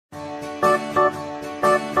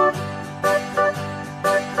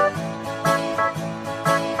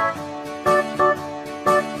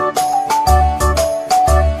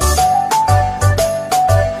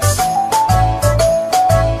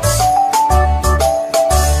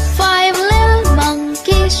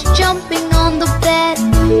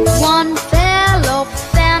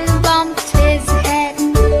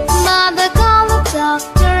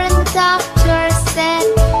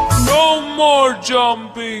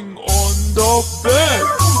jumping on the bed.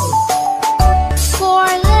 Four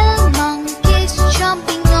little monkeys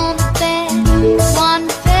jumping on the bed. One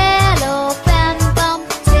fell off and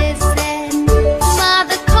bumped his head.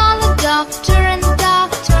 Mother called the doctor and the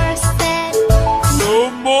doctor said, no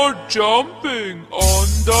more jumping on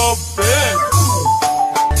the bed.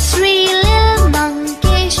 Three little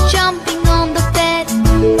monkeys jumping on the bed.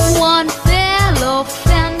 One fell off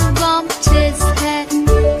and bumped his head.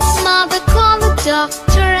 Mother called the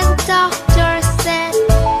doctor and the doctor said,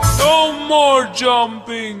 no more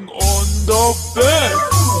jumping on the bed.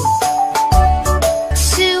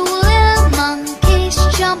 Two little monkeys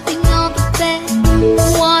jumping on the bed.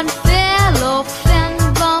 One fell off and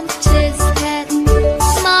bumped his head.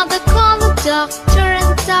 Mother called the doctor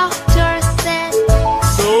and the doctor said,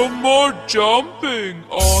 no more jumping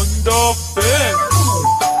on the bed.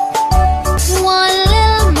 One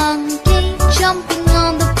little monkey jumping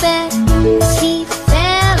on the bed. He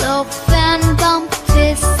fell off and bumped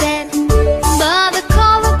his head. Mother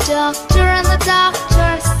called the doctor and the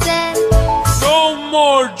doctor said, no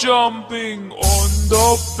more jumping on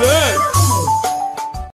the bed.